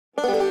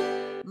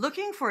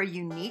Looking for a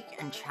unique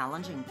and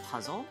challenging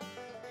puzzle?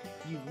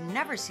 You've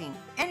never seen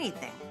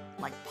anything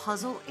like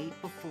Puzzle8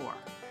 before.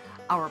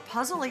 Our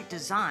Puzzle8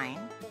 design,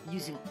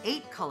 using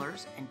 8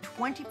 colors and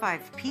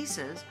 25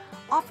 pieces,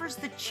 offers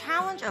the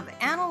challenge of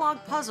analog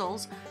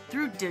puzzles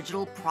through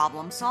digital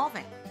problem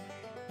solving.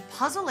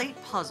 Puzzle8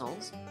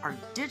 puzzles are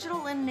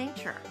digital in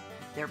nature.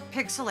 They're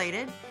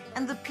pixelated,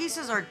 and the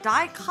pieces are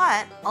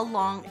die-cut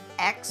along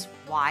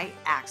X-Y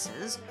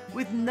axes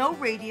with no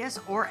radius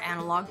or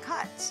analog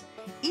cuts.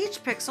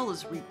 Each pixel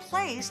is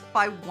replaced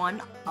by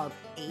one of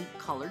 8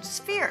 colored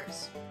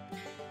spheres.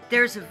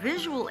 There's a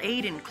visual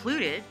aid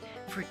included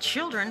for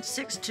children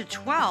 6 to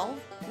 12,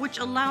 which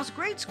allows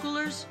grade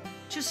schoolers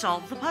to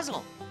solve the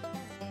puzzle.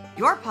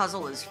 Your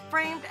puzzle is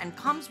framed and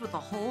comes with a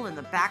hole in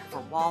the back for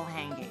wall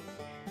hanging.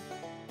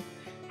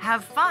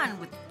 Have fun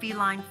with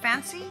Feline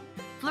Fancy,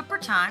 Flipper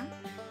Time,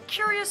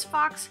 Curious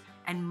Fox,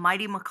 and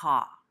Mighty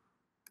Macaw.